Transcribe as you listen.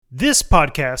This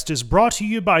podcast is brought to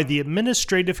you by the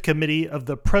Administrative Committee of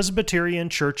the Presbyterian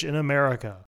Church in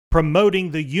America,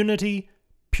 promoting the unity,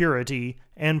 purity,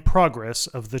 and progress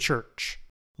of the Church.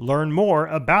 Learn more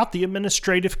about the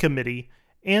Administrative Committee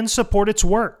and support its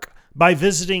work by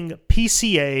visiting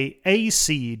pcaac.org.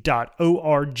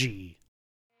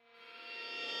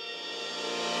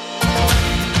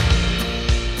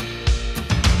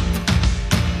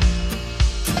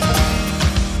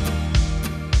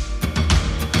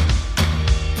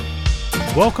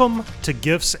 Welcome to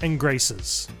Gifts and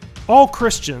Graces. All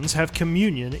Christians have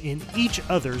communion in each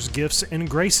other's gifts and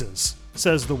graces,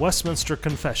 says the Westminster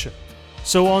Confession.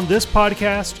 So on this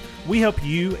podcast, we help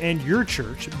you and your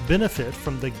church benefit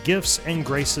from the gifts and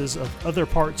graces of other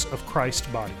parts of Christ's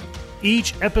body.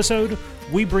 Each episode,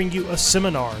 we bring you a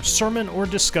seminar, sermon, or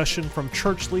discussion from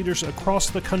church leaders across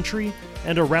the country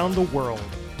and around the world,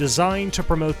 designed to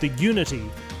promote the unity,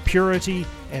 purity,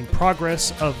 and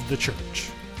progress of the church.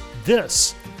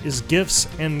 This is Gifts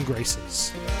and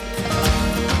Graces.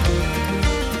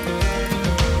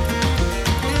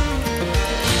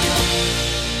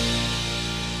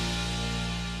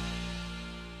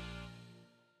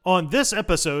 On this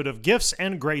episode of Gifts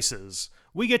and Graces,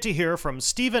 we get to hear from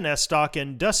Stephen Estock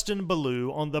and Dustin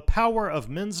Ballou on the power of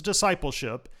men's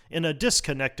discipleship in a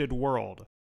disconnected world.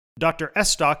 Dr.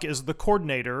 Estock is the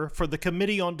coordinator for the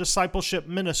Committee on Discipleship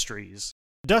Ministries.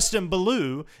 Dustin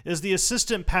Ballou is the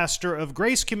assistant pastor of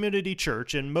Grace Community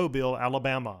Church in Mobile,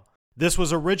 Alabama. This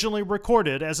was originally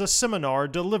recorded as a seminar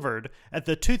delivered at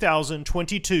the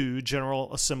 2022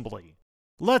 General Assembly.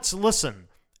 Let's listen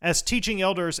as teaching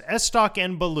elders Estock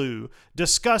and Ballou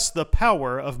discuss the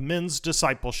power of men's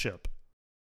discipleship.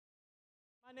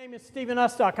 My name is Stephen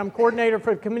Estock. I'm coordinator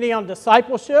for the Committee on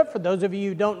Discipleship. For those of you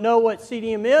who don't know what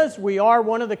CDM is, we are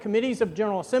one of the committees of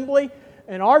General Assembly.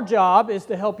 And our job is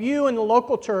to help you in the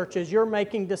local church as you're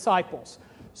making disciples.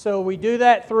 So we do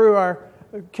that through our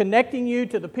connecting you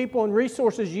to the people and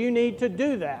resources you need to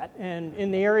do that, and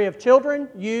in the area of children,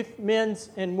 youth, men's,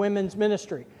 and women's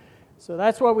ministry. So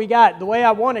that's what we got. The way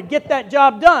I want to get that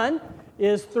job done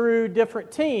is through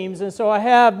different teams. And so I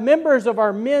have members of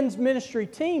our men's ministry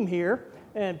team here.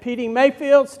 And P.D.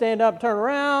 Mayfield, stand up, turn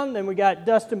around. Then we got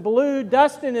Dustin Ballou.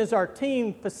 Dustin is our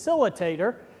team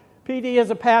facilitator. PD is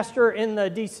a pastor in the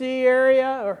D.C.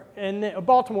 area, or in the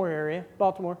Baltimore area.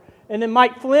 And then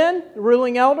Mike Flynn, the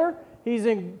ruling elder, he's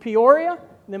in Peoria.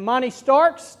 And then Monty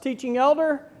Starks, teaching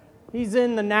elder, he's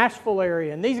in the Nashville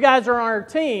area. And these guys are on our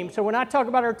team. So when I talk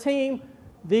about our team,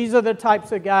 these are the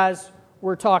types of guys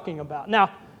we're talking about. Now,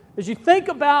 as you think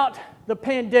about the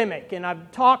pandemic, and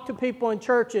I've talked to people in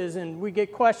churches, and we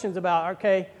get questions about,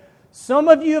 okay, some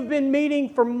of you have been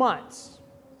meeting for months.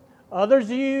 Others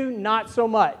of you, not so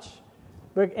much.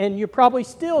 And you're probably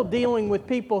still dealing with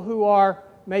people who are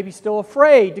maybe still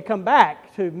afraid to come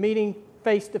back to meeting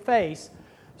face-to-face.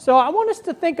 So I want us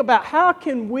to think about how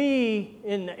can we,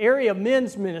 in the area of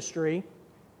men's ministry,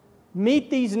 meet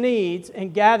these needs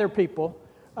and gather people.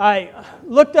 I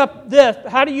looked up this,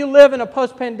 how do you live in a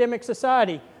post-pandemic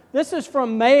society? This is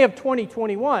from May of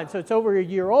 2021, so it's over a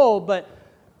year old, but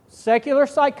secular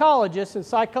psychologist in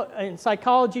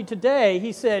Psychology Today,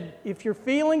 he said, if you're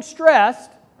feeling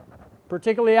stressed,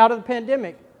 particularly out of the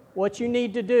pandemic, what you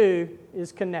need to do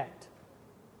is connect.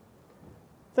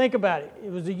 Think about it. It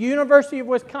was a University of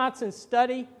Wisconsin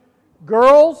study.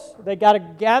 Girls, they got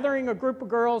a group of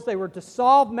girls. They were to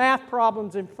solve math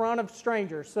problems in front of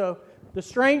strangers. So the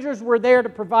strangers were there to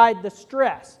provide the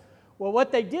stress. Well,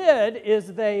 what they did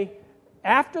is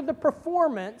after the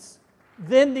performance,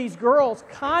 then these girls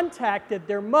contacted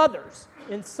their mothers.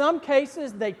 In some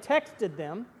cases, they texted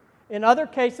them. In other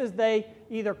cases, they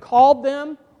either called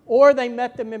them or they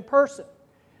met them in person.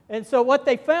 And so what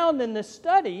they found in this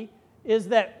study is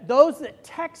that those that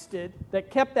texted,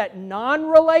 that kept that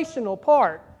non-relational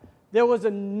part, there was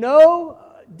no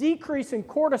decrease in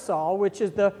cortisol, which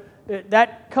is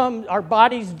our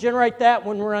bodies generate that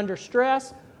when we're under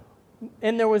stress.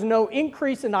 And there was no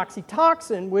increase in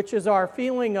oxytocin, which is our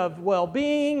feeling of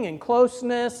well-being and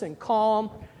closeness and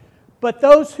calm. But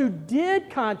those who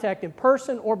did contact in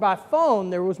person or by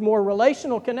phone, there was more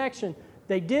relational connection.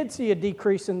 They did see a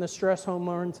decrease in the stress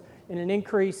hormones and an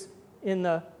increase in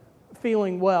the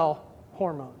feeling well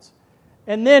hormones.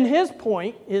 And then his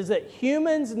point is that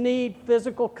humans need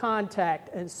physical contact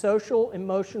and social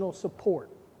emotional support.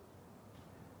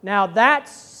 Now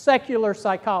that's secular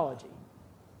psychology.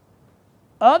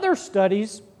 Other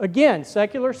studies, again,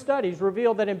 secular studies,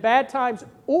 reveal that in bad times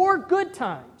or good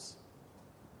times,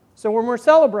 so when we're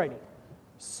celebrating,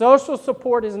 social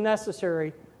support is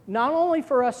necessary not only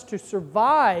for us to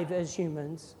survive as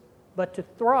humans, but to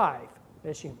thrive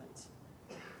as humans.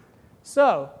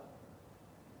 So,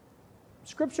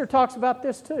 Scripture talks about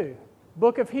this too.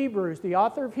 Book of Hebrews, the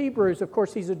author of Hebrews, of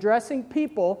course, he's addressing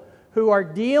people who are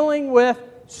dealing with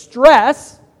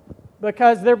stress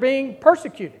because they're being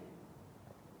persecuted.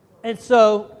 And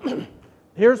so,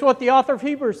 here's what the author of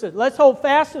Hebrews said. Let's hold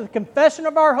fast to the confession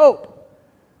of our hope.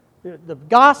 The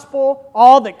gospel,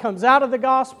 all that comes out of the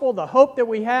gospel, the hope that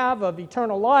we have of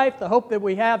eternal life, the hope that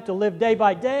we have to live day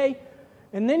by day.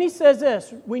 And then he says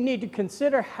this, we need to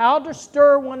consider how to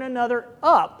stir one another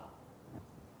up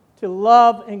to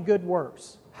love and good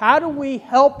works. How do we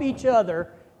help each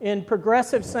other in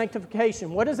progressive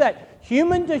sanctification? What is that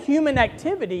human-to-human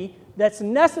activity that's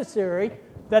necessary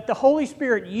that the Holy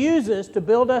Spirit uses to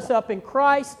build us up in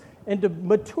Christ and to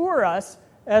mature us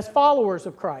as followers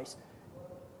of Christ?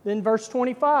 Then verse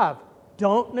 25,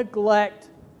 don't neglect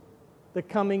the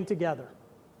coming together.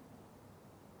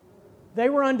 They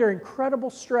were under incredible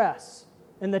stress,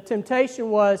 and the temptation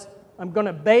was, I'm going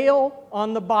to bail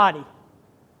on the body.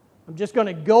 I'm just going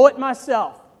to go it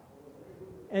myself.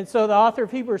 And so the author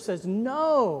of Hebrews says,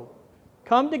 no,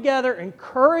 come together,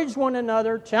 encourage one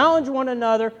another, challenge one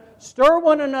another, stir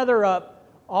one another up,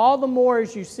 all the more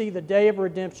as you see the day of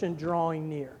redemption drawing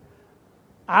near.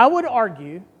 I would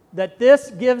argue that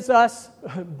this gives us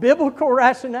biblical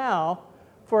rationale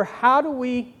for how do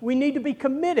we need to be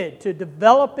committed to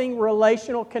developing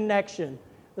relational connection,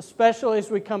 especially as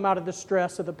we come out of the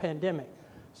stress of the pandemic.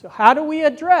 So how do we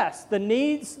address the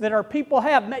needs that our people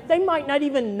have? They might not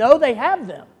even know they have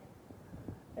them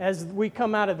as we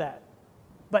come out of that.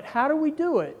 But how do we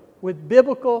do it with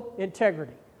biblical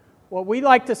integrity? What we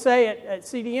like to say at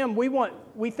CDM,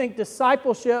 we think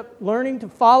discipleship, learning to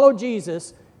follow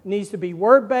Jesus, needs to be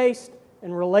word-based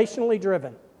and relationally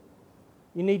driven.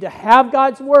 You need to have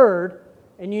God's Word,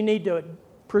 and you need to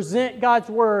present God's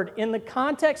Word in the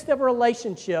context of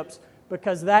relationships,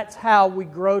 because that's how we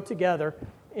grow together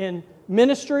in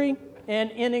ministry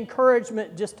and in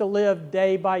encouragement just to live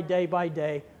day by day by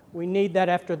day. We need that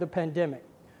after the pandemic.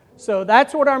 So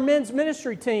that's what our men's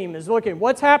ministry team is looking at.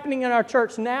 What's happening in our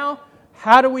church now?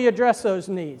 How do we address those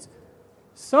needs?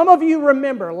 Some of you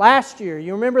remember last year,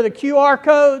 you remember the QR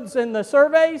codes and the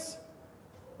surveys?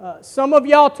 Some of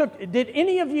y'all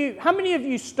how many of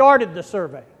you started the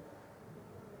survey?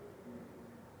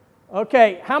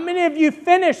 Okay, how many of you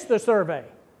finished the survey?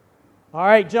 All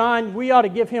right, John, we ought to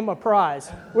give him a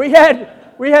prize. We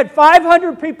had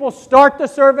 500 people start the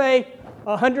survey,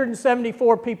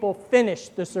 174 people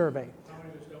finished the survey.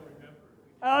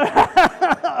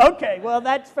 Okay, well,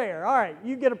 that's fair. All right,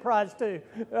 you get a prize too.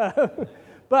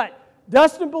 But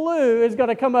Dustin Ballou is going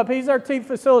to come up. He's our team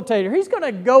facilitator. He's going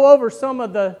to go over some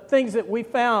of the things that we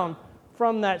found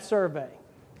from that survey.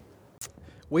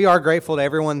 We are grateful to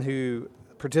everyone who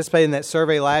participated in that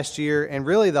survey last year, and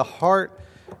really the heart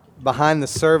behind the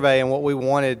survey and what we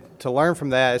wanted to learn from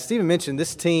that. As Stephen mentioned,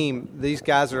 this team, these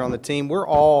guys that are on the team, we're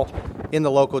all in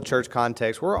the local church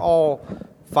context. We're all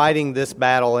fighting this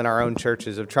battle in our own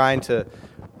churches of trying to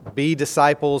be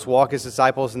disciples, walk as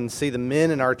disciples, and see the men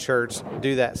in our church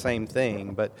do that same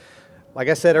thing. But like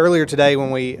I said earlier today when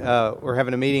we were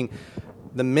having a meeting,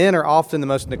 the men are often the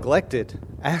most neglected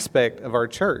aspect of our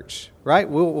church, right?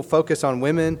 We'll focus on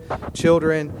women,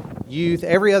 children, youth,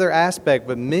 every other aspect,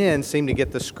 but men seem to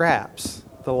get the scraps,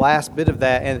 the last bit of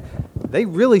that, and they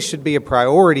really should be a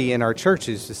priority in our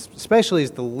churches, especially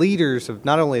as the leaders of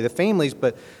not only the families,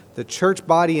 but the church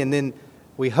body, and then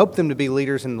we hope them to be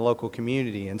leaders in the local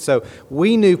community. And so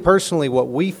we knew personally what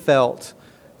we felt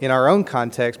in our own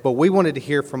context, but we wanted to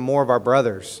hear from more of our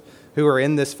brothers who are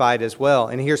in this fight as well,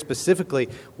 and hear specifically,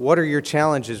 what are your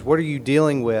challenges? What are you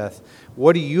dealing with?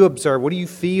 What do you observe? What do you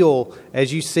feel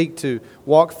as you seek to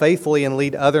walk faithfully and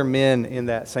lead other men in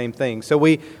that same thing? So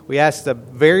we asked a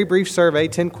very brief survey,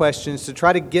 10 questions, to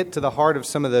try to get to the heart of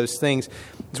some of those things.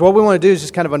 So what we want to do is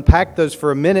just kind of unpack those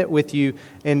for a minute with you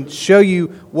and show you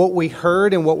what we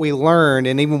heard and what we learned,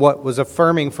 and even what was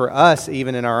affirming for us,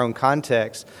 even in our own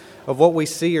context, of what we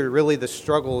see are really the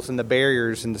struggles and the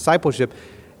barriers in discipleship.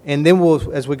 And then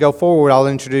as we go forward, I'll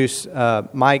introduce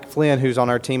Mike Flynn, who's on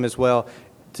our team as well,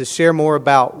 to share more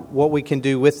about what we can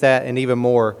do with that and even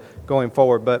more going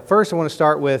forward. But first, I want to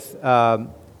start with a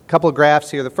couple of graphs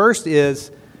here. The first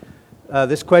is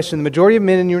this question: the majority of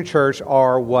men in your church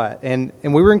are what? And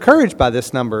we were encouraged by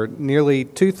this number. Nearly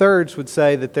 2/3 would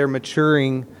say that they're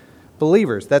maturing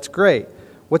believers. That's great.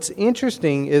 What's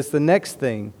interesting is the next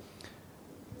thing.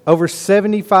 Over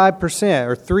 75%,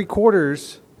 or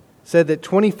 3/4, said that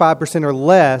 25% or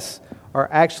less are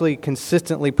actually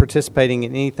consistently participating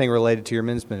in anything related to your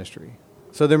men's ministry.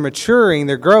 So they're maturing,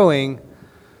 they're growing,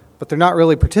 but they're not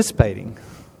really participating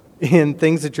in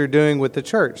things that you're doing with the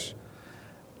church.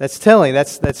 That's telling.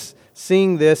 That's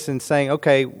seeing this and saying,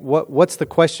 okay, what's the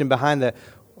question behind that?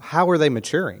 How are they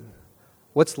maturing?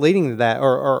 What's leading to that?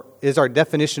 Or is our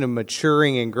definition of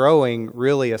maturing and growing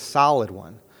really a solid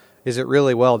one? Is it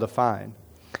really well defined?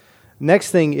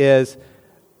 Next thing is,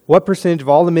 what percentage of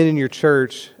all the men in your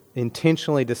church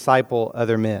intentionally disciple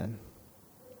other men?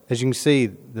 As you can see,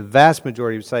 the vast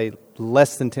majority would say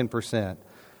less than 10%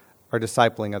 are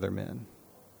discipling other men.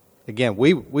 Again,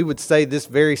 we would say this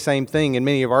very same thing in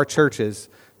many of our churches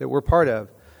that we're part of.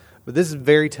 But this is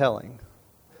very telling.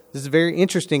 This is very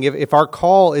interesting. If our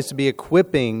call is to be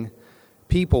equipping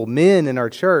people, men in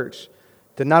our church,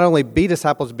 to not only be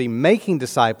disciples, but be making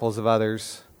disciples of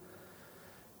others,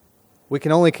 we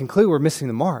can only conclude we're missing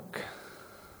the mark,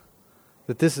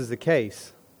 that this is the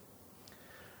case.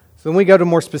 So then we go to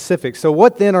more specifics. So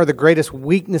what then are the greatest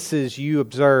weaknesses you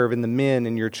observe in the men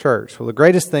in your church? Well, the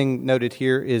greatest thing noted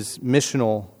here is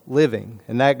missional living.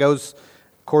 And that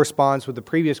corresponds with the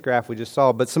previous graph we just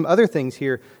saw. But some other things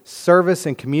here, service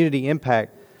and community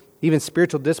impact, even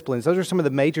spiritual disciplines, those are some of the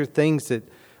major things that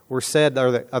were said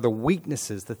are the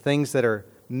weaknesses, the things that are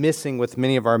missing with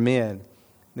many of our men. And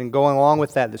then going along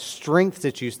with that, the strengths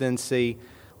that you then see,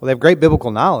 well, they have great biblical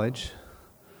knowledge.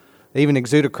 They even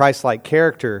exude a Christ-like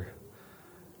character.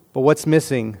 But what's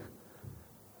missing?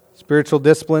 Spiritual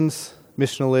disciplines,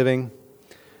 missional living.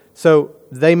 So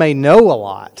they may know a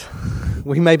lot.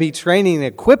 We may be training and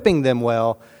equipping them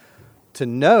well to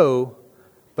know,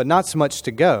 but not so much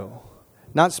to go.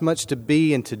 Not so much to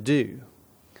be and to do.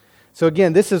 So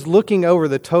again, this is looking over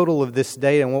the total of this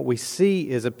data, and what we see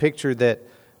is a picture that,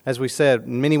 as we said,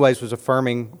 in many ways was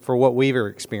affirming for what we were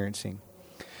experiencing.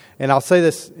 And I'll say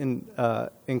this in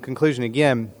conclusion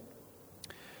again.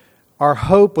 Our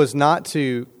hope was not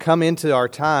to come into our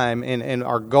time, and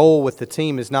our goal with the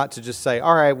team is not to just say,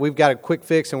 all right, we've got a quick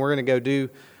fix and we're going to go do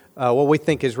what we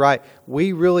think is right.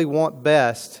 We really want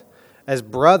best, as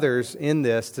brothers in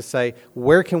this, to say,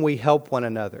 where can we help one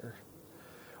another?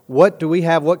 What do we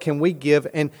have? What can we give?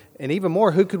 And even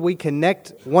more, who could we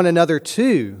connect one another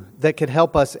to that could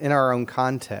help us in our own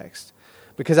context?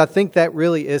 Because I think that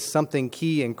really is something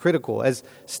key and critical. As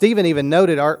Stephen even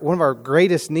noted, one of our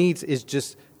greatest needs is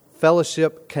just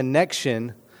fellowship,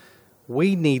 connection.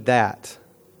 We need that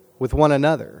with one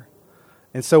another.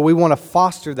 And so we want to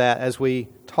foster that as we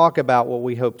talk about what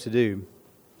we hope to do.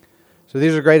 So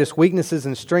these are the greatest weaknesses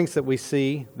and strengths that we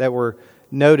see that were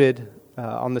noted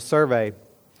on the survey.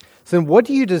 So then what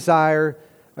do you desire,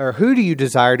 or who do you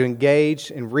desire to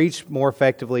engage and reach more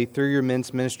effectively through your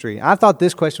men's ministry? I thought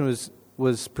this question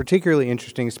was particularly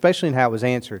interesting, especially in how it was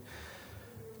answered.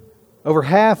 Over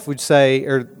half would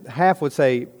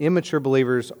say immature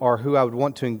believers are who I would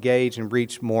want to engage and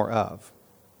reach more of.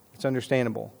 It's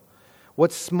understandable.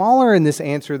 What's smaller in this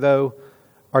answer, though,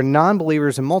 are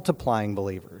non-believers and multiplying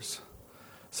believers.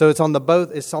 So it's on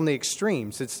the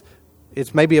extremes.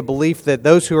 It's maybe a belief that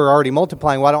those who are already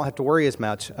multiplying, well, I don't have to worry as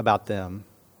much about them.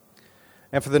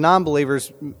 And for the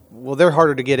non-believers, well, they're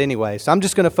harder to get anyway. So I'm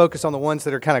just going to focus on the ones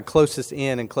that are kind of closest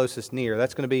in and closest near.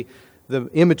 That's going to be the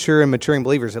immature and maturing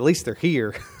believers. At least they're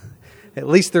here. At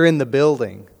least they're in the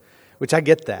building, which I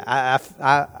get that.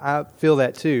 I feel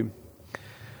that too.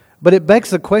 But it begs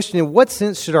the question, in what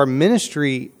sense should our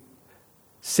ministry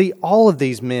see all of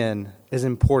these men as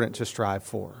important to strive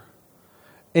for?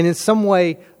 And in some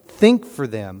way, think for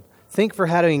them. Think for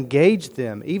how to engage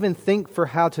them. Even think for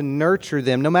how to nurture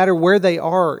them, no matter where they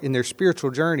are in their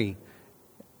spiritual journey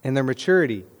and their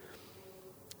maturity.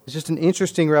 It's just an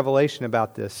interesting revelation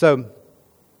about this. So,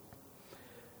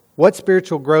 what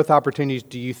spiritual growth opportunities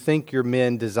do you think your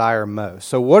men desire most?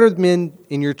 So what are the men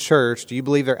in your church do you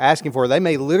believe they're asking for? They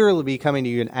may literally be coming to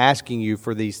you and asking you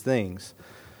for these things.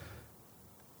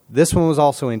 This one was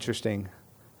also interesting.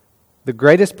 The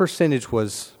greatest percentage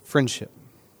was friendship.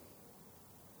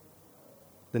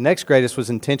 The next greatest was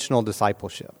intentional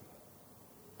discipleship.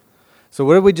 So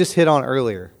what did we just hit on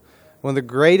earlier? One of the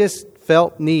greatest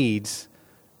felt needs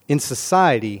in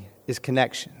society is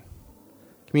connection,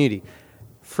 community.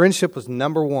 Friendship was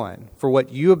number one for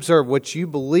what you observe, what you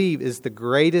believe is the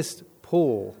greatest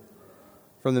pull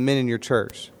from the men in your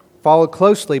church, followed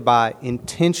closely by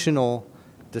intentional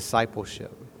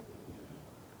discipleship.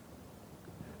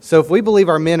 So if we believe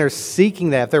our men are seeking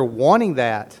that, if they're wanting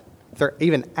that, if they're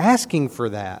even asking for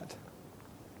that,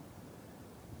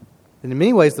 then in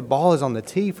many ways the ball is on the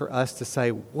tee for us to say,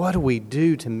 what do we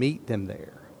do to meet them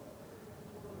there?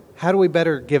 How do we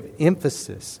better give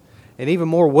emphasis? And even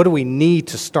more, what do we need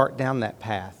to start down that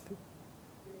path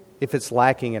if it's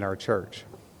lacking in our church?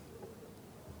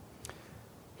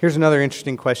 Here's another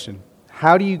interesting question.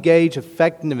 How do you gauge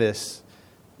effectiveness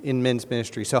in men's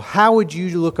ministry. So how would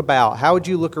you look about, how would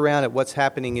you look around at what's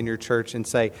happening in your church and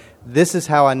say, this is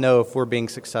how I know if we're being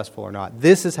successful or not.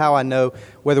 This is how I know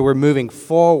whether we're moving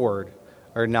forward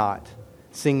or not.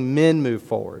 Seeing men move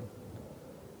forward.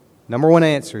 Number one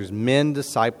answer is men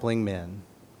discipling men.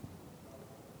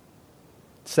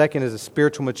 Second is a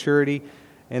spiritual maturity.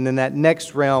 And then that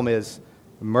next realm is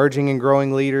emerging and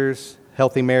growing leaders,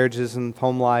 healthy marriages and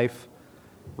home life,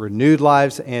 renewed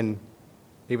lives, and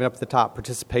even up at the top,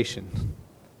 participation.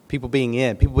 People being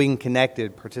in, people being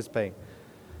connected, participating.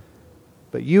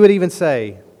 But you would even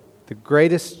say the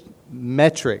greatest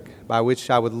metric by which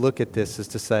I would look at this is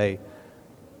to say,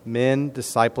 men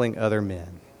discipling other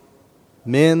men.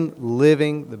 Men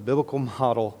living the biblical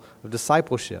model of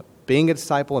discipleship, being a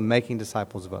disciple and making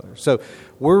disciples of others. So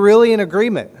we're really in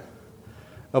agreement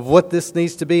of what this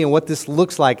needs to be and what this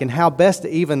looks like and how best to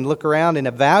even look around and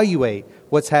evaluate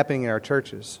what's happening in our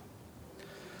churches.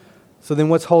 So then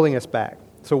what's holding us back?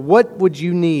 So what would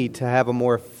you need to have a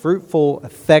more fruitful,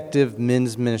 effective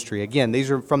men's ministry? Again, these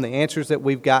are from the answers that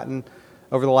we've gotten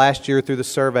over the last year through the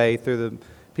survey, through the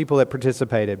people that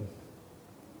participated.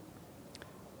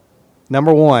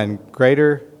 Number one,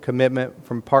 greater commitment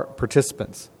from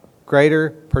participants.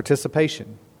 Greater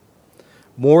participation.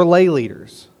 More lay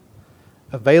leaders.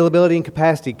 Availability and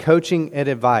capacity, coaching and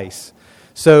advice.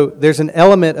 So there's an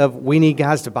element of we need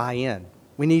guys to buy in.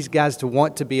 We need guys to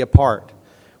want to be a part.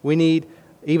 We need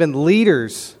even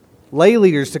leaders, lay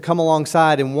leaders, to come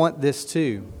alongside and want this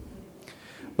too.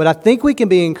 But I think we can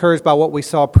be encouraged by what we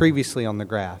saw previously on the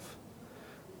graph.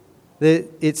 That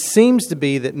it seems to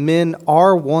be that men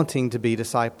are wanting to be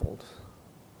discipled.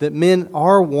 That men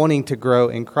are wanting to grow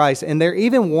in Christ. And they're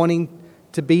even wanting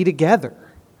to be together.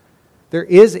 There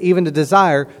is even a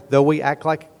desire, though we act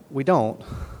like we don't,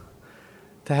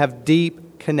 to have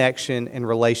deep connection and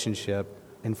relationship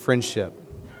and friendship.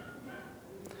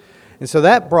 And so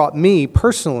that brought me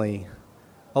personally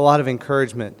a lot of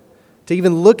encouragement to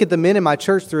even look at the men in my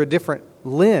church through a different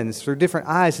lens, through different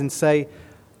eyes, and say,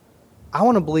 I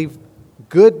want to believe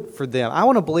good for them. I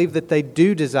want to believe that they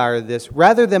do desire this,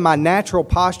 rather than my natural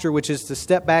posture, which is to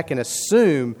step back and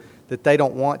assume that they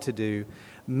don't want to do.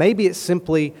 Maybe it's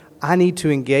simply, I need to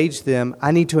engage them.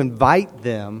 I need to invite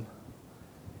them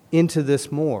into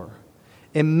this more.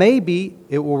 And maybe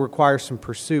it will require some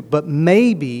pursuit, but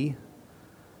maybe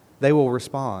they will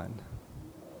respond.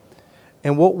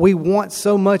 And what we want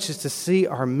so much is to see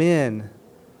our men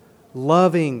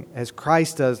loving as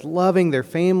Christ does, loving their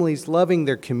families, loving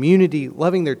their community,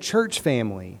 loving their church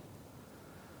family.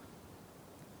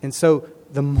 And so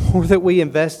the more that we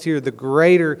invest here, the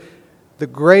greater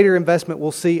investment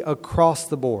we'll see across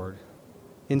the board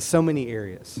in so many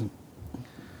areas.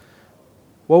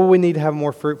 What would we need to have a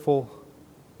more fruitful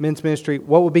men's ministry?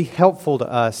 What would be helpful to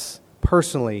us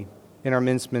personally in our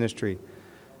men's ministry?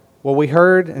 What we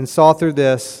heard and saw through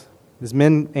this, as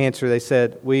men answered, they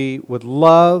said, we would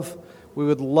love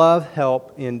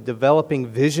help in developing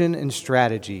vision and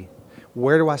strategy.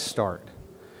 Where do I start?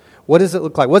 What does it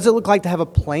look like? What does it look like to have a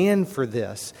plan for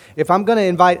this? If I'm going to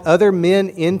invite other men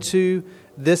into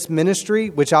this ministry,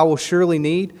 which I will surely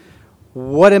need,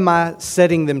 what am I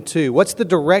setting them to? What's the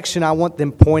direction I want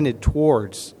them pointed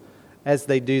towards as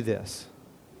they do this?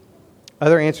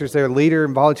 Other answers there, leader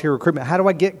and volunteer recruitment. How do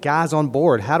I get guys on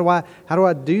board? How do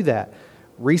I do that?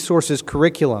 Resources,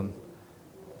 curriculum,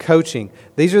 coaching.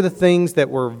 These are the things that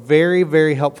were very,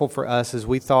 very helpful for us as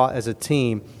we thought as a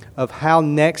team of how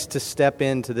next to step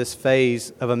into this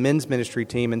phase of a men's ministry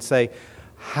team and say,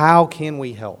 how can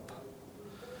we help?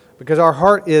 Because our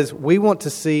heart is, we want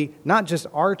to see not just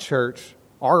our church,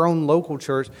 our own local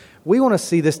church, we want to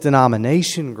see this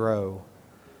denomination grow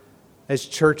as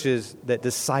churches that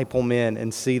disciple men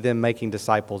and see them making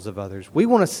disciples of others. We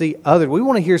want to see others. We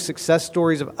want to hear success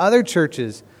stories of other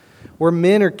churches where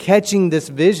men are catching this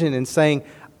vision and saying,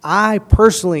 I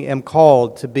personally am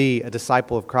called to be a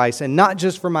disciple of Christ, and not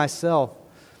just for myself,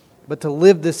 but to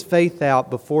live this faith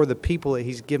out before the people that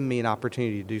He's given me an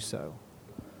opportunity to do so.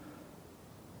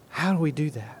 How do we do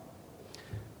that?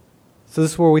 So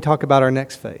this is where we talk about our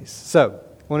next phase. So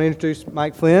I want to introduce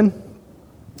Mike Flynn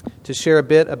to share a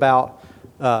bit about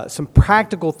some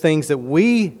practical things that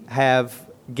we have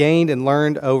gained and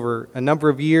learned over a number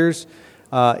of years,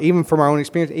 even from our own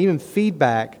experience, even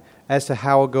feedback as to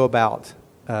how we'll go about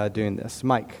doing this.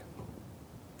 Mike.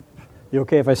 You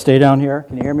okay if I stay down here?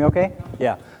 Can you hear me okay?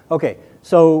 Yeah. Okay.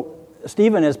 So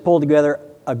Stephen has pulled together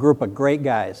a group of great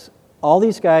guys. All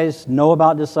these guys know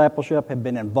about discipleship, have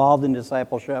been involved in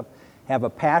discipleship, have a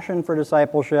passion for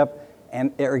discipleship,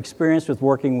 and are experienced with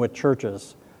working with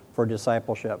churches for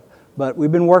discipleship. But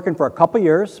we've been working for a couple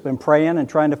years, been praying and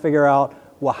trying to figure out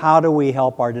well, how do we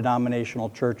help our denominational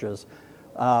churches?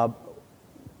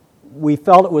 We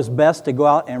felt it was best to go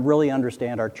out and really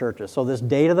understand our churches. So this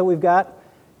data that we've got,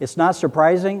 it's not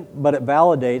surprising, but it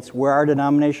validates where our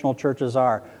denominational churches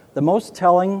are. The most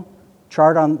telling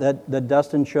chart that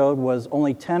Dustin showed was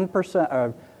only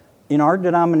 10%, in our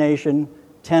denomination,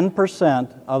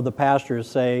 10% of the pastors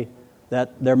say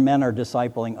that their men are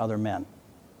discipling other men.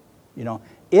 You know,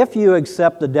 if you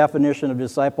accept the definition of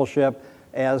discipleship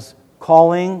as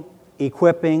calling,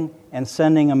 equipping, and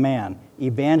sending a man,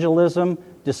 evangelism,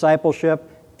 discipleship,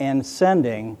 and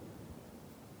sending,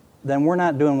 then we're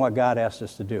not doing what God asked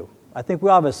us to do. I think we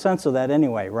all have a sense of that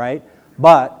anyway, right?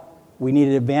 But we need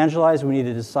to evangelize, we need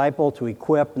to disciple, to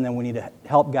equip, and then we need to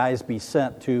help guys be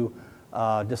sent to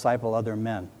disciple other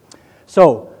men.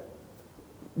 So,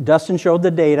 Dustin showed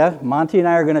the data. Monty and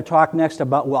I are going to talk next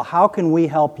about, well, how can we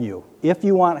help you? If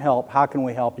you want help, how can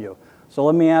we help you? So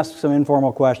let me ask some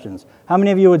informal questions. How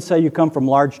many of you would say you come from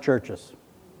large churches?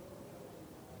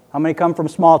 How many come from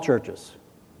small churches?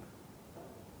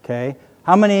 Okay.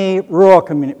 How many rural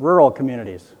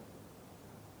communities?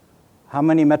 How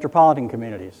many metropolitan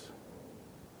communities?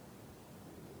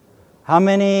 How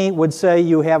many would say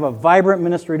you have a vibrant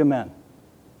ministry to men?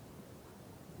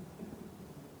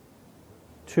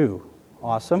 2.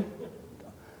 Awesome.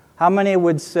 How many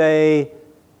would say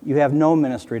you have no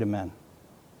ministry to men?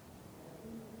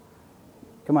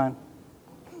 Come on.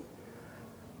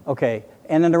 Okay.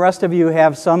 And then the rest of you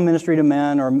have some ministry to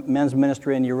men or men's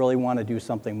ministry and you really want to do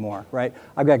something more, right?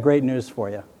 I've got great news for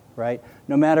you, right?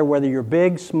 No matter whether you're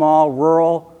big, small,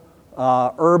 rural,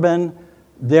 urban,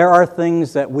 there are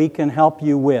things that we can help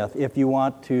you with if you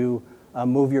want to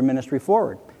move your ministry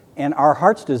forward. And our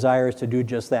heart's desire is to do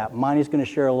just that. Monty's going to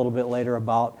share a little bit later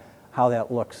about how that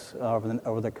looks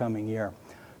over the coming year.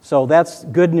 So that's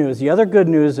good news. The other good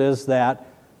news is that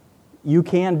you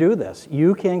can do this.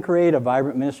 You can create a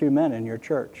vibrant ministry of men in your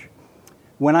church.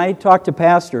 When I talk to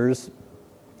pastors,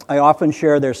 I often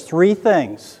share there's 3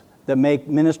 things that make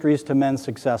ministries to men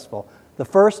successful. The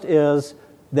first is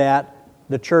that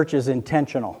the church is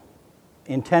intentional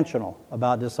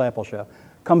about discipleship.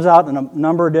 Comes out in a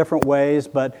number of different ways,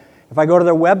 but if I go to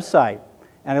their website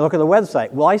and I look at the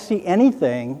website, will I see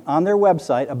anything on their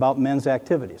website about men's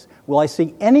activities? Will I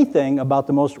see anything about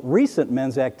the most recent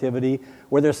men's activity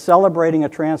where they're celebrating a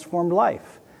transformed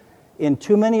life? In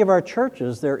too many of our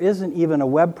churches, there isn't even a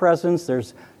web presence.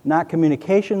 There's not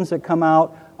communications that come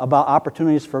out about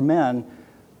opportunities for men,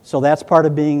 so that's part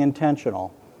of being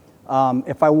intentional.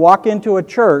 If I walk into a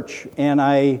church and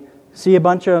I see a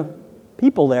bunch of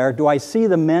people there, do I see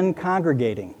the men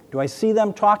congregating? Do I see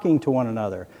them talking to one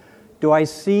another? Do I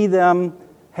see them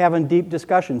having deep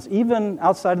discussions, even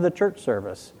outside of the church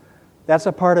service? That's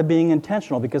a part of being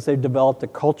intentional because they've developed a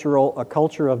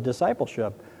culture of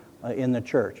discipleship in the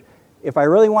church. If I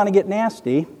really want to get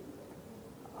nasty,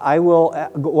 I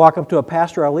will walk up to a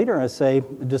pastor or leader and say,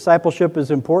 discipleship is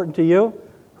important to you.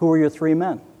 Who are your 3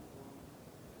 men?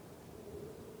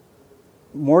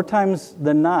 More times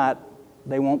than not,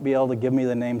 they won't be able to give me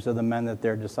the names of the men that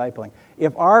they're discipling.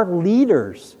 If our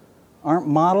leaders aren't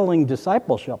modeling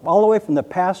discipleship all the way from the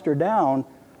pastor down,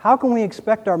 how can we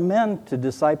expect our men to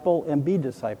disciple and be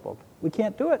discipled? We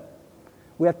can't do it.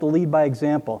 We have to lead by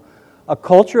example. A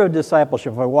culture of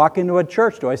discipleship. If I walk into a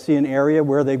church, do I see an area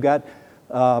where they've got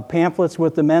pamphlets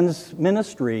with the men's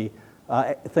ministry,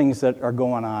 things that are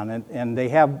going on, and they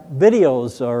have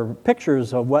videos or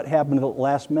pictures of what happened at the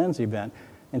last men's event?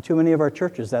 In too many of our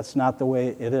churches, that's not the way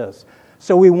it is.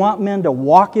 So we want men to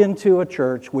walk into a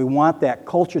church. We want that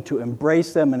culture to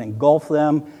embrace them and engulf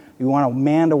them. We want a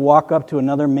man to walk up to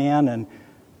another man and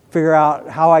figure out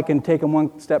how I can take them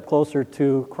one step closer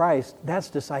to Christ. That's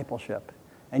discipleship.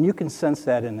 And you can sense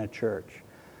that in a church.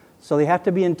 So they have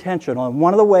to be intentional. And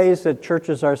one of the ways that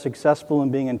churches are successful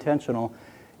in being intentional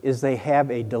is they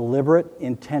have a deliberate,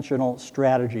 intentional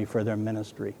strategy for their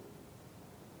ministry.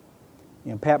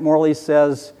 You know, Pat Morley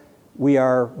says we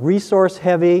are resource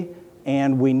heavy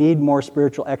and we need more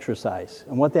spiritual exercise.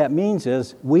 And what that means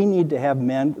is we need to have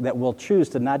men that will choose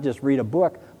to not just read a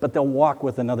book, but they'll walk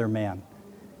with another man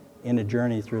in a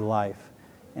journey through life.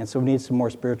 And so we need some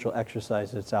more spiritual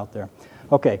exercise that's out there.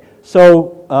 Okay,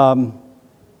 so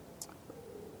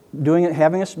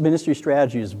having a ministry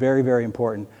strategy is very, very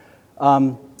important.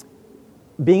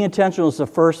 Being intentional is the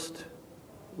first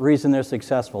reason they're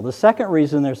successful. The second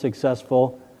reason they're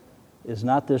successful is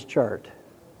not this chart.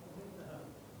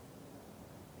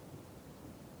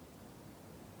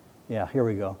 Yeah, here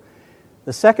we go.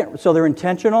 So they're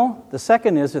intentional. The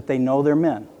second is that they know their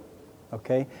men.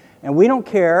 Okay? And we don't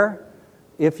care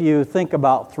if you think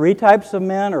about 3 types of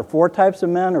men or 4 types of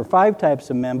men or 5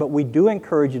 types of men, but we do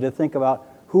encourage you to think about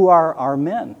who are our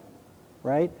men,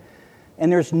 right?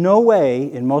 And there's no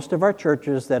way in most of our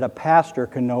churches that a pastor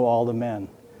can know all the men.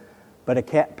 But a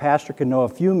pastor can know a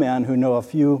few men who know a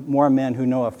few more men who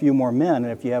know a few more men.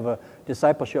 And if you have a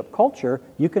discipleship culture,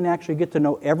 you can actually get to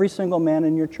know every single man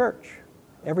in your church.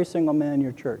 Every single man in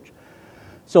your church.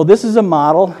 So this is a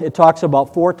model. It talks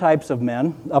about 4 types of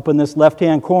men. Up in this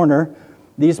left-hand corner,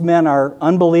 these men are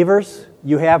unbelievers.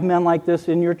 You have men like this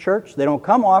in your church. They don't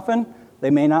come often. They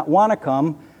may not want to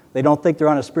come. They don't think they're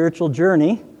on a spiritual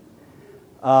journey.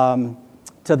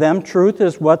 To them, truth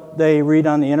is what they read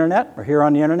on the internet or hear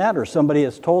on the internet, or somebody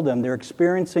has told them. They're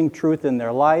experiencing truth in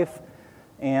their life,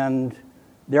 and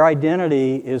their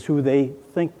identity is who they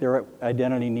think their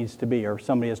identity needs to be, or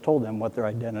somebody has told them what their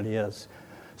identity is.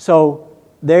 So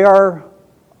they are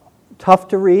tough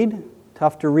to read,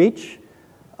 tough to reach,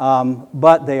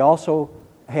 but they also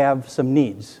have some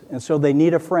needs. And so they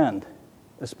need a friend,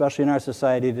 especially in our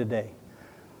society today.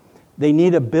 They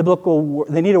need a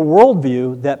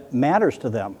worldview that matters to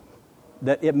them,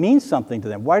 that it means something to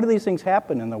them. Why do these things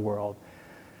happen in the world?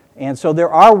 And so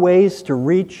there are ways to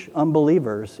reach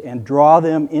unbelievers and draw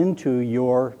them into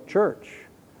your church.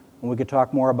 And we could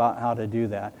talk more about how to do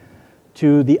that.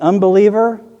 To the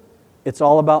unbeliever, it's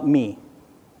all about me.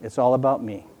 It's all about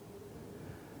me.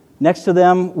 Next to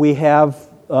them, we have,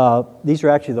 these are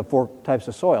actually the 4 types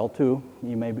of soil, too.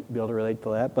 You may be able to relate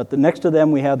to that. But next to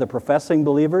them, we have the professing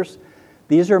believers.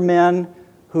 These are men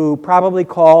who probably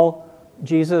call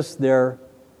Jesus their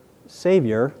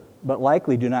Savior, but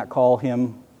likely do not call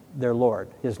Him their Lord,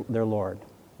 their Lord,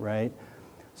 right?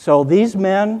 So these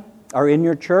men are in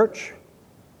your church.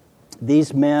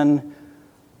 These men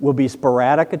will be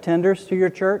sporadic attenders to your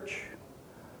church.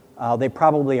 They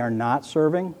probably are not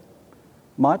serving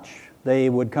much. They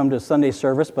would come to Sunday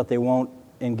service, but they won't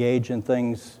engage in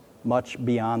things much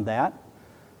beyond that.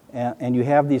 And you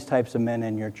have these types of men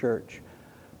in your church.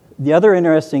 The other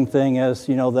interesting thing is,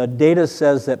 the data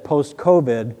says that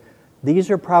post-COVID, these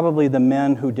are probably the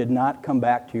men who did not come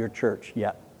back to your church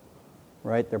yet,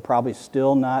 right? They're probably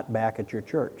still not back at your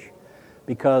church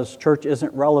because church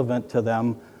isn't relevant to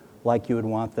them like you would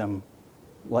want them,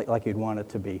 like you'd want it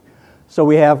to be. So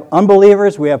we have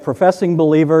unbelievers, we have professing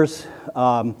believers.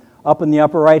 Up in the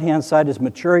upper right-hand side is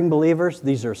maturing believers.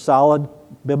 These are solid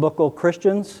biblical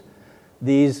Christians.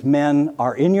 These men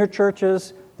are in your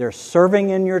churches. They're serving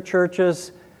in your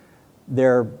churches.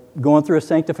 They're going through a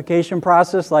sanctification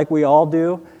process like we all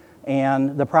do.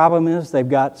 And the problem is they've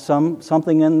got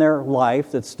something in their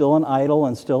life that's still an idol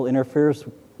and still interferes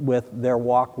with their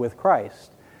walk with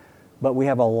Christ. But we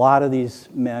have a lot of these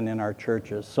men in our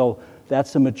churches. So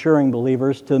that's the maturing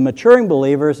believers. To the maturing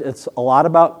believers, it's a lot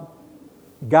about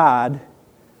God,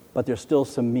 but there's still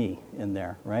some me in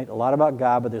there, right? A lot about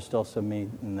God, but there's still some me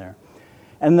in there.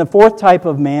 And the 4th type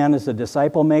of man is a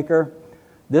disciple maker.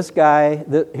 This guy,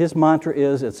 his mantra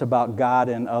is, it's about God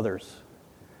and others.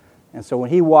 And so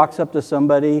when he walks up to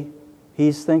somebody,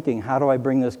 he's thinking, how do I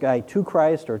bring this guy to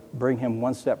Christ or bring him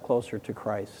one step closer to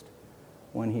Christ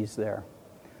when he's there?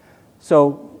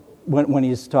 So when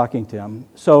he's talking to him.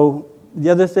 So the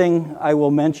other thing I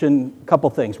will mention, a couple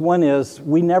things. One is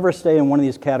we never stay in one of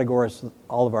these categories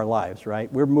all of our lives,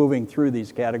 right? We're moving through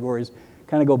these categories,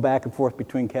 kind of go back and forth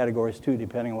between categories too,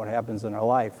 depending on what happens in our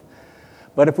life.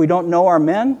 But if we don't know our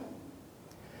men,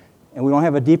 and we don't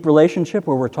have a deep relationship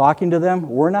where we're talking to them,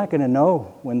 we're not going to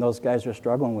know when those guys are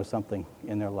struggling with something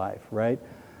in their life, right?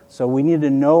 So we need to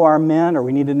know our men, or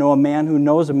we need to know a man who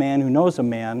knows a man who knows a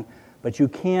man, but you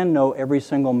can know every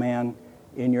single man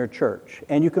in your church.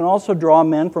 And you can also draw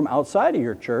men from outside of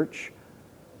your church,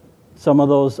 some of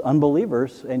those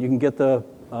unbelievers, and you can get the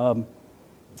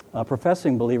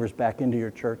professing believers back into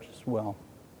your church as well.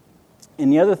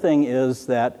 And the other thing is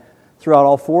that throughout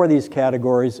all 4 of these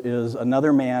categories is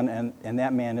another man, and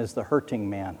that man is the hurting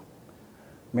man.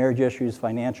 Marriage issues,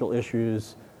 financial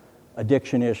issues,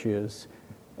 addiction issues.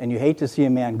 And you hate to see a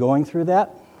man going through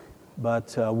that,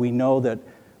 but we know that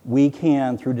we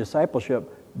can, through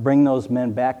discipleship, bring those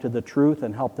men back to the truth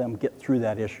and help them get through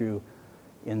that issue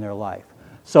in their life.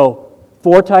 So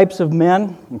 4 types of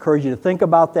men. I encourage you to think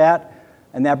about that.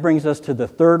 And that brings us to the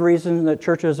 3rd reason that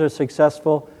churches are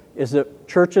successful, is that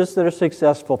churches that are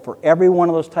successful for every one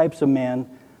of those types of men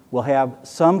will have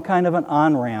some kind of an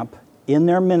on-ramp in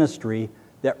their ministry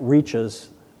that reaches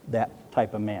that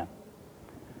type of man.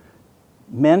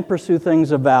 Men pursue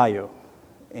things of value,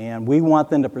 and we want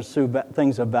them to pursue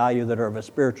things of value that are of a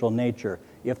spiritual nature.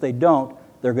 If they don't,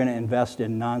 they're going to invest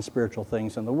in non-spiritual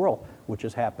things in the world, which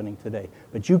is happening today.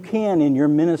 But you can, in your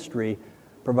ministry,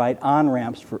 provide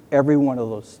on-ramps for every one of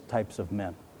those types of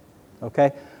men.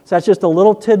 Okay? So that's just a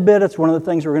little tidbit. It's one of the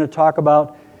things we're going to talk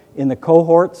about in the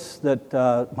cohorts that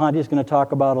Monty's going to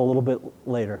talk about a little bit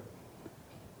later.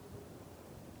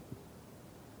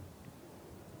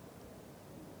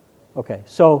 Okay,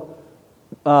 so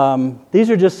these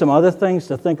are just some other things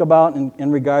to think about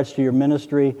in regards to your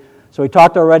ministry. So we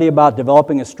talked already about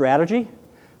developing a strategy.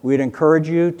 We'd encourage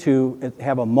you to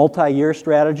have a multi-year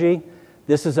strategy.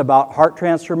 This is about heart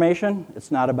transformation.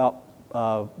 It's not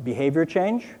about behavior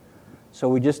change. So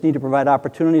we just need to provide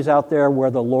opportunities out there where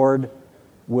the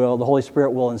Holy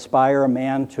Spirit will inspire a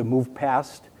man to move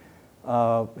past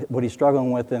what he's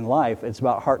struggling with in life. It's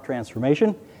about heart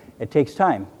transformation. It takes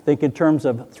time. Think in terms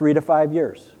of 3 to 5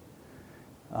 years.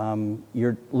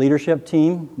 Your leadership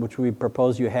team, which we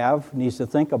propose you have, needs to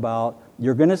think about,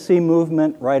 you're going to see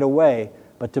movement right away,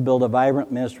 but to build a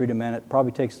vibrant ministry to men, it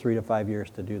probably takes 3 to 5 years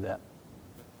to do that.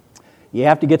 You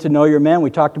have to get to know your men. We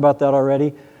talked about that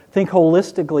already. Think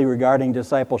holistically regarding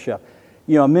discipleship.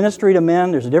 You know, ministry to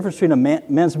men, there's a difference between a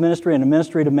men's ministry and a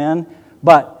ministry to men,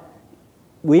 but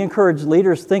we encourage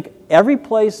leaders think every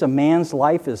place a man's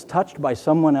life is touched by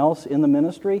someone else in the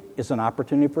ministry is an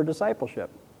opportunity for discipleship.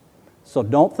 So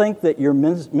don't think that your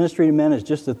ministry to men is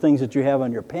just the things that you have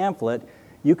on your pamphlet.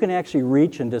 You can actually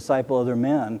reach and disciple other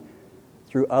men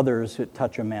through others who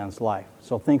touch a man's life.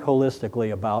 So think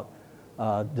holistically about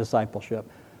discipleship.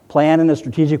 Plan in a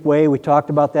strategic way. We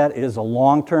talked about that. It is a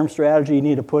long-term strategy you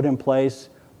need to put in place.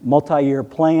 Multi-year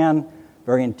plan,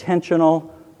 very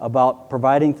intentional about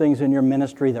providing things in your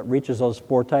ministry that reaches those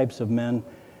 4 types of men.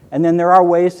 And then there are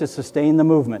ways to sustain the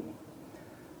movement.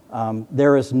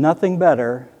 There is nothing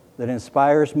better that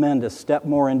inspires men to step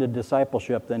more into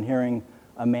discipleship than hearing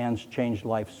a man's changed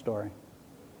life story.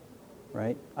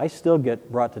 Right? I still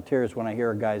get brought to tears when I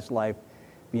hear a guy's life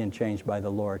being changed by the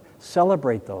Lord.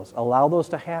 Celebrate those. Allow those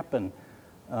to happen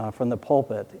from the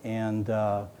pulpit. And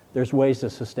there's ways to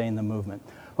sustain the movement.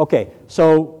 Okay,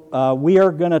 so we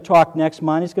are going to talk next.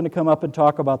 Monty's going to come up and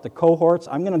talk about the cohorts.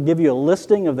 I'm going to give you a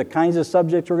listing of the kinds of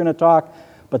subjects we're going to talk,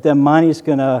 but then Monty's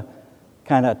going to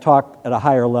kind of talk at a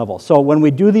higher level. So when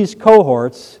we do these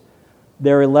cohorts,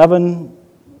 they're 11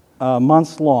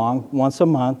 months long, once a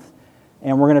month,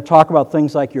 and we're going to talk about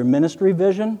things like your ministry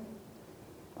vision.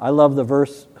 I love the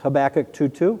verse Habakkuk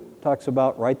 2:2. Talks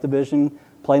about write the vision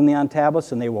plainly on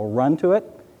tablets and they will run to it.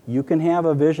 You can have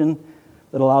a vision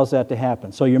that allows that to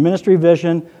happen. So your ministry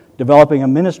vision, developing a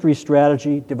ministry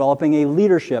strategy, developing a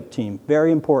leadership team,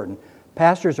 very important.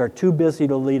 Pastors are too busy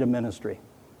to lead a ministry,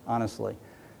 honestly.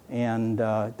 And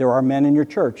there are men in your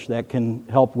church that can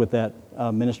help with that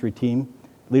ministry team,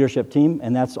 leadership team,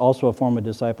 and that's also a form of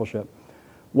discipleship.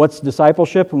 What's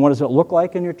discipleship and what does it look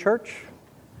like in your church?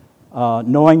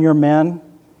 Knowing your men,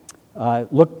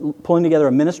 pulling together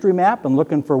a ministry map and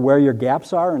looking for where your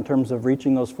gaps are in terms of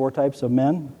reaching those 4 types of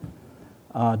men.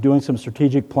 Doing some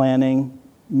strategic planning,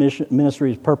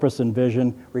 ministry's purpose and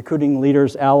vision, recruiting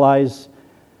leaders, allies,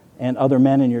 and other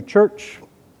men in your church.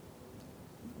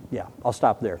 Yeah, I'll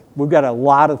stop there. We've got a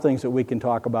lot of things that we can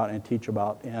talk about and teach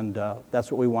about, and that's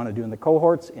what we want to do in the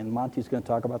cohorts, and Monty's going to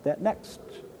talk about that next.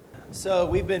 So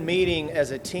we've been meeting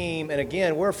as a team, and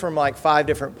again, we're from like 5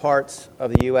 different parts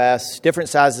of the U.S., different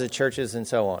sizes of churches and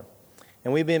so on.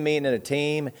 And we've been meeting in a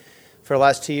team for the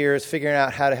last 2 years, figuring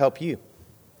out how to help you,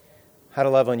 how to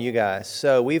love on you guys.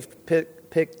 So we've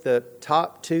picked the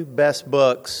top 2 best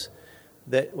books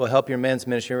that will help your men's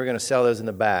ministry. We're going to sell those in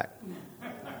the back.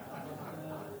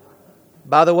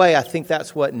 By the way, I think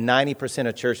that's what 90%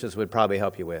 of churches would probably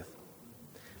help you with.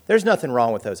 There's nothing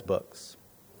wrong with those books,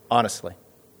 honestly.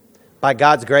 By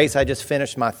God's grace, I just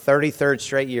finished my 33rd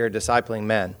straight year discipling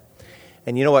men.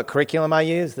 And you know what curriculum I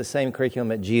used? The same curriculum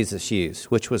that Jesus used,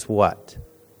 which was what?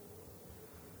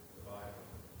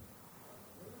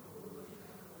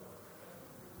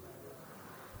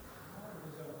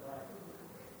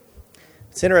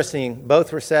 It's interesting,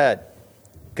 both were said.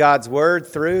 God's word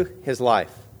through his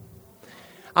life.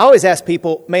 I always ask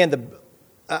people,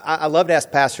 I love to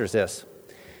ask pastors this.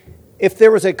 If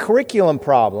there was a curriculum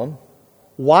problem,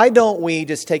 why don't we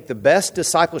just take the best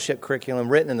discipleship curriculum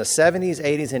written in the 70s,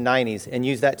 80s, and 90s and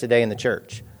use that today in the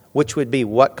church? Which would be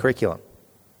what curriculum?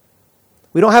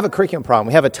 We don't have a curriculum problem.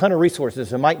 We have a ton of resources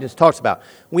that Mike just talks about.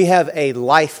 We have a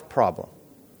life problem.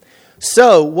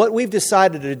 So what we've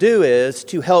decided to do is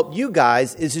to help you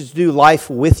guys is to do life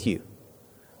with you.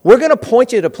 We're going to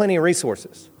point you to plenty of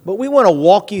resources, but we want to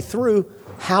walk you through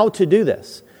how to do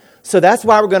this. So that's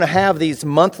why we're going to have these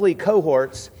monthly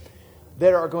cohorts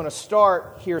that are going to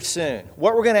start here soon.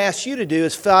 What we're going to ask you to do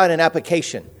is fill out an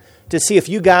application. to see if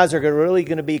you guys are really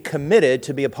going to be committed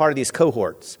to be a part of these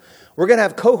cohorts. We're going to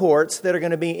have cohorts that are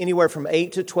going to be anywhere from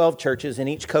 8 to 12 churches in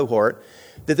each cohort,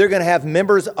 that they're going to have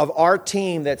members of our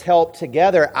team that's helped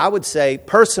together. I would say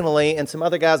personally, and some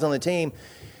other guys on the team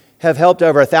have helped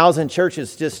over 1,000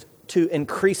 churches just to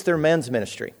increase their men's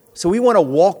ministry. So we want to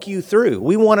walk you through.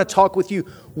 We want to talk with you.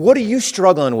 What are you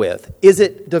struggling with? Is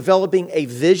it developing a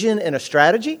vision and a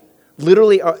strategy,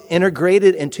 literally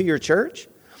integrated into your church?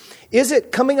 Is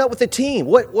it coming up with a team?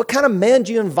 What kind of men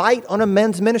do you invite on a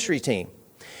men's ministry team?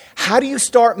 How do you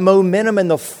start momentum in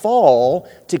the fall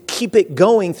to keep it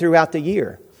going throughout the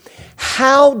year?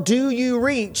 How do you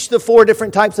reach the 4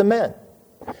 different types of men?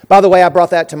 By the way, I brought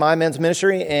that to my men's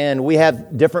ministry, and we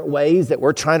have different ways that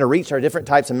we're trying to reach our different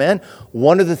types of men.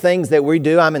 One of the things that we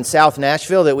do, I'm in South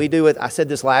Nashville, that we do with, I said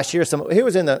this last year, who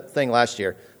was in the thing last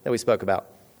year that we spoke about?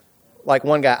 Like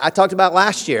one guy, I talked about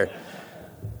last year.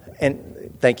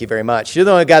 And thank you very much. You're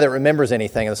the only guy that remembers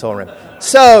anything in this whole room.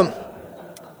 So,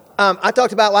 I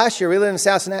talked about last year, we live in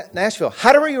South Nashville.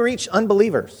 How do we reach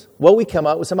unbelievers? Well, we come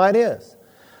up with some ideas.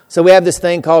 So we have this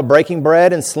thing called breaking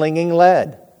bread and slinging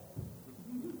lead.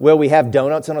 Well, we have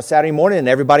donuts on a Saturday morning and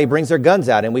everybody brings their guns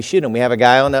out and we shoot them. We have a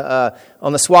guy on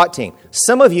the SWAT team.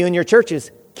 Some of you in your churches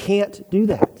can't do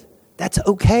that. That's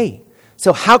okay.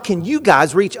 So how can you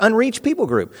guys reach unreached people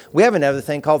group? We have another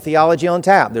thing called Theology on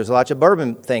Tap. There's lots of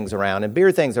bourbon things around and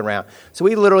beer things around. So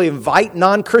we literally invite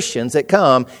non-Christians that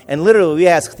come and literally we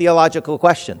ask theological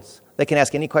questions. They can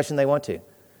ask any question they want to. You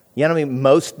know what I mean?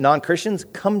 Most non-Christians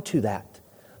come to that.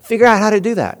 Figure out how to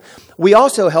do that. We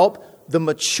also help the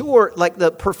mature, like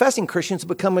the professing Christians,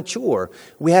 become mature.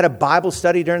 We had a Bible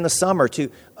study during the summer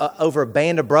over a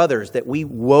band of brothers that we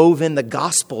wove in the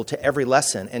gospel to every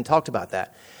lesson and talked about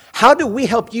that. How do we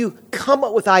help you come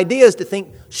up with ideas to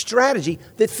think strategy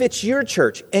that fits your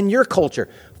church and your culture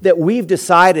that we've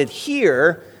decided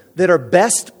here that are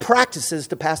best practices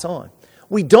to pass on?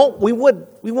 We want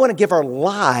to give our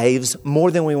lives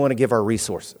more than we want to give our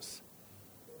resources.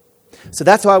 So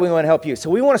that's why we want to help you. So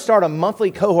we want to start a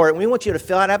monthly cohort, and we want you to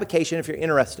fill out an application if you're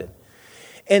interested.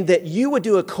 And that you would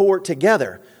do a cohort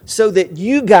together so that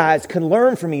you guys can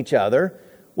learn from each other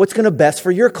what's going to best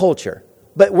for your culture.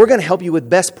 But we're going to help you with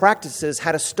best practices,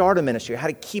 how to start a ministry, how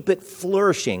to keep it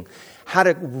flourishing, how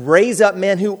to raise up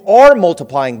men who are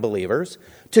multiplying believers,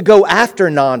 to go after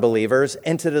non-believers,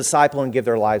 and to disciple and give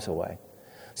their lives away.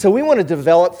 So we want to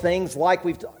develop things like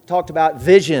we've talked about: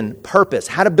 vision, purpose,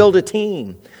 how to build a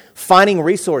team, finding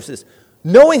resources,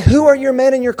 knowing who are your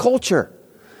men in your culture.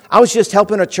 I was just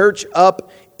helping a church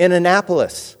up in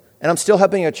Annapolis, and I'm still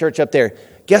helping a church up there.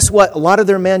 Guess what? A lot of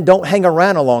their men don't hang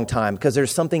around a long time because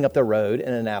there's something up the road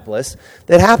in Annapolis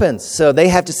that happens. So they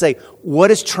have to say, what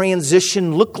does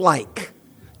transition look like?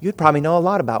 You'd probably know a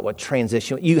lot about what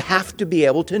transition. You have to be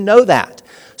able to know that.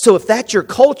 So if that's your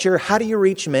culture, how do you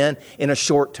reach men in a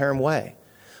short-term way?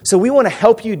 So we want to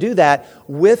help you do that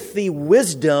with the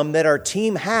wisdom that our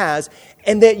team has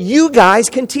and that you guys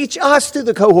can teach us through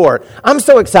the cohort. I'm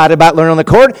so excited about learning on the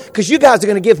cohort because you guys are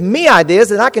going to give me ideas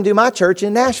that I can do my church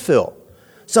in Nashville.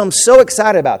 So I'm so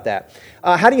excited about that.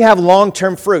 How do you have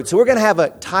long-term fruit? So we're going to have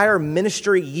an entire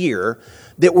ministry year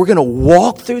that we're going to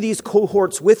walk through these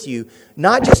cohorts with you,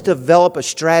 not just develop a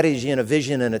strategy and a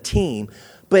vision and a team,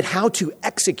 but how to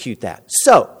execute that.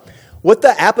 So with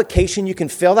the application, you can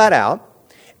fill that out,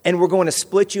 and we're going to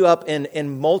split you up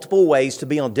in multiple ways to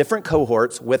be on different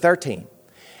cohorts with our team.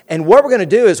 And what we're going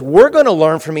to do is we're going to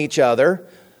learn from each other.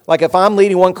 Like if I'm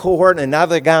leading one cohort and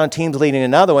another guy on the team's leading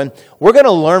another one, we're going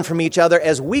to learn from each other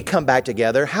as we come back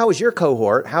together. How is your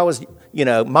cohort? How is,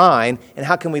 mine? And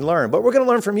how can we learn? But we're going to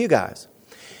learn from you guys.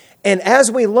 And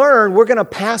as we learn, we're going to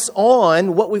pass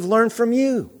on what we've learned from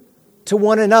you to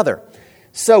one another.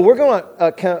 So we're going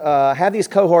to have these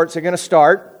cohorts. They're going to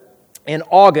start in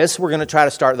August. We're going to try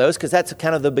to start those because that's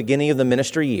kind of the beginning of the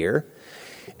ministry year.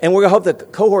 And we're going to hope the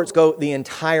cohorts go the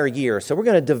entire year. So we're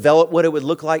going to develop what it would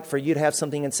look like for you to have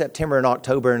something in September and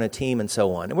October and a team and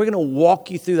so on. And we're going to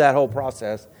walk you through that whole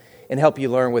process and help you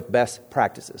learn with best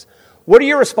practices. What are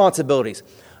your responsibilities?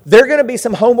 There are going to be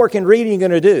some homework and reading you're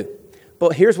going to do.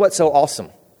 But here's what's so awesome.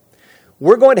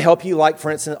 We're going to help you, like,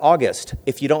 for instance, August.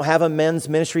 If you don't have a men's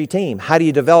ministry team, how do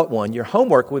you develop one? Your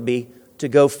homework would be to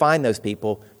go find those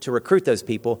people, to recruit those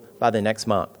people by the next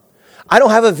month. I don't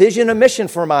have a vision and mission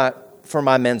for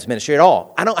my men's ministry at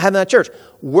all. I don't have that church.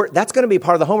 That's going to be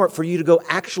part of the homework for you to go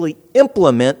actually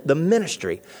implement the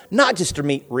ministry, not just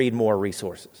to read more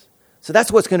resources. So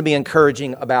that's what's going to be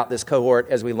encouraging about this cohort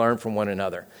as we learn from one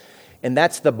another. And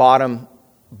that's the bottom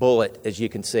bullet, as you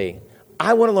can see.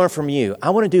 I want to learn from you.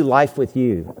 I want to do life with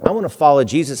you. I want to follow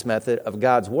Jesus' method of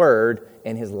God's word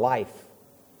and his life.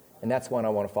 And that's one I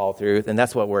want to follow through, and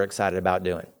that's what we're excited about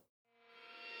doing.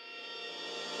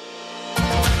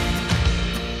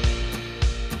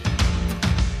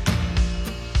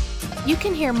 You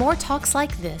can hear more talks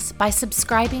like this by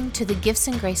subscribing to the Gifts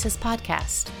and Graces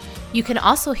podcast. You can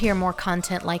also hear more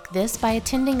content like this by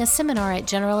attending a seminar at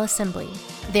General Assembly.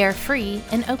 They are free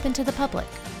and open to the public.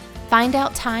 Find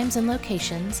out times and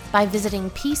locations by visiting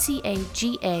pcaga.org.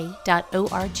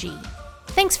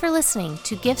 Thanks for listening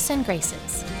to Gifts and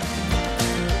Graces.